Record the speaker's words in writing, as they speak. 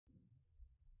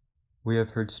We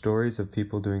have heard stories of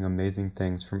people doing amazing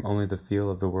things from only the feel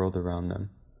of the world around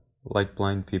them, like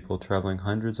blind people traveling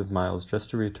hundreds of miles just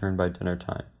to return by dinner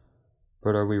time.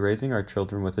 But are we raising our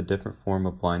children with a different form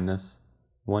of blindness,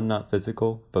 one not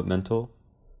physical, but mental?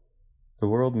 The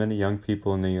world many young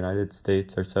people in the United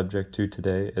States are subject to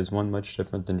today is one much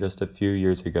different than just a few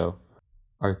years ago.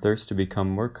 Our thirst to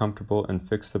become more comfortable and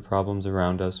fix the problems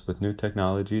around us with new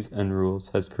technologies and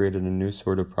rules has created a new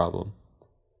sort of problem.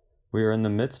 We are in the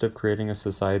midst of creating a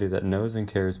society that knows and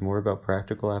cares more about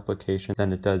practical application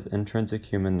than it does intrinsic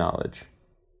human knowledge.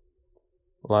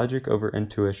 Logic over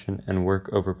intuition and work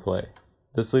over play.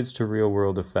 This leads to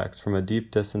real-world effects from a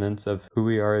deep dissonance of who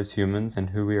we are as humans and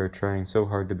who we are trying so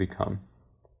hard to become.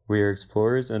 We are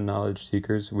explorers and knowledge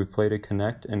seekers. We play to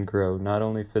connect and grow not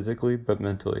only physically but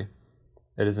mentally.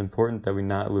 It is important that we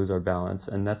not lose our balance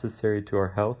and necessary to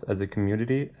our health as a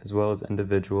community as well as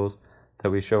individuals that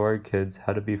we show our kids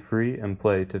how to be free and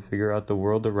play to figure out the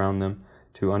world around them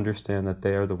to understand that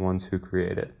they are the ones who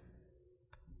create it.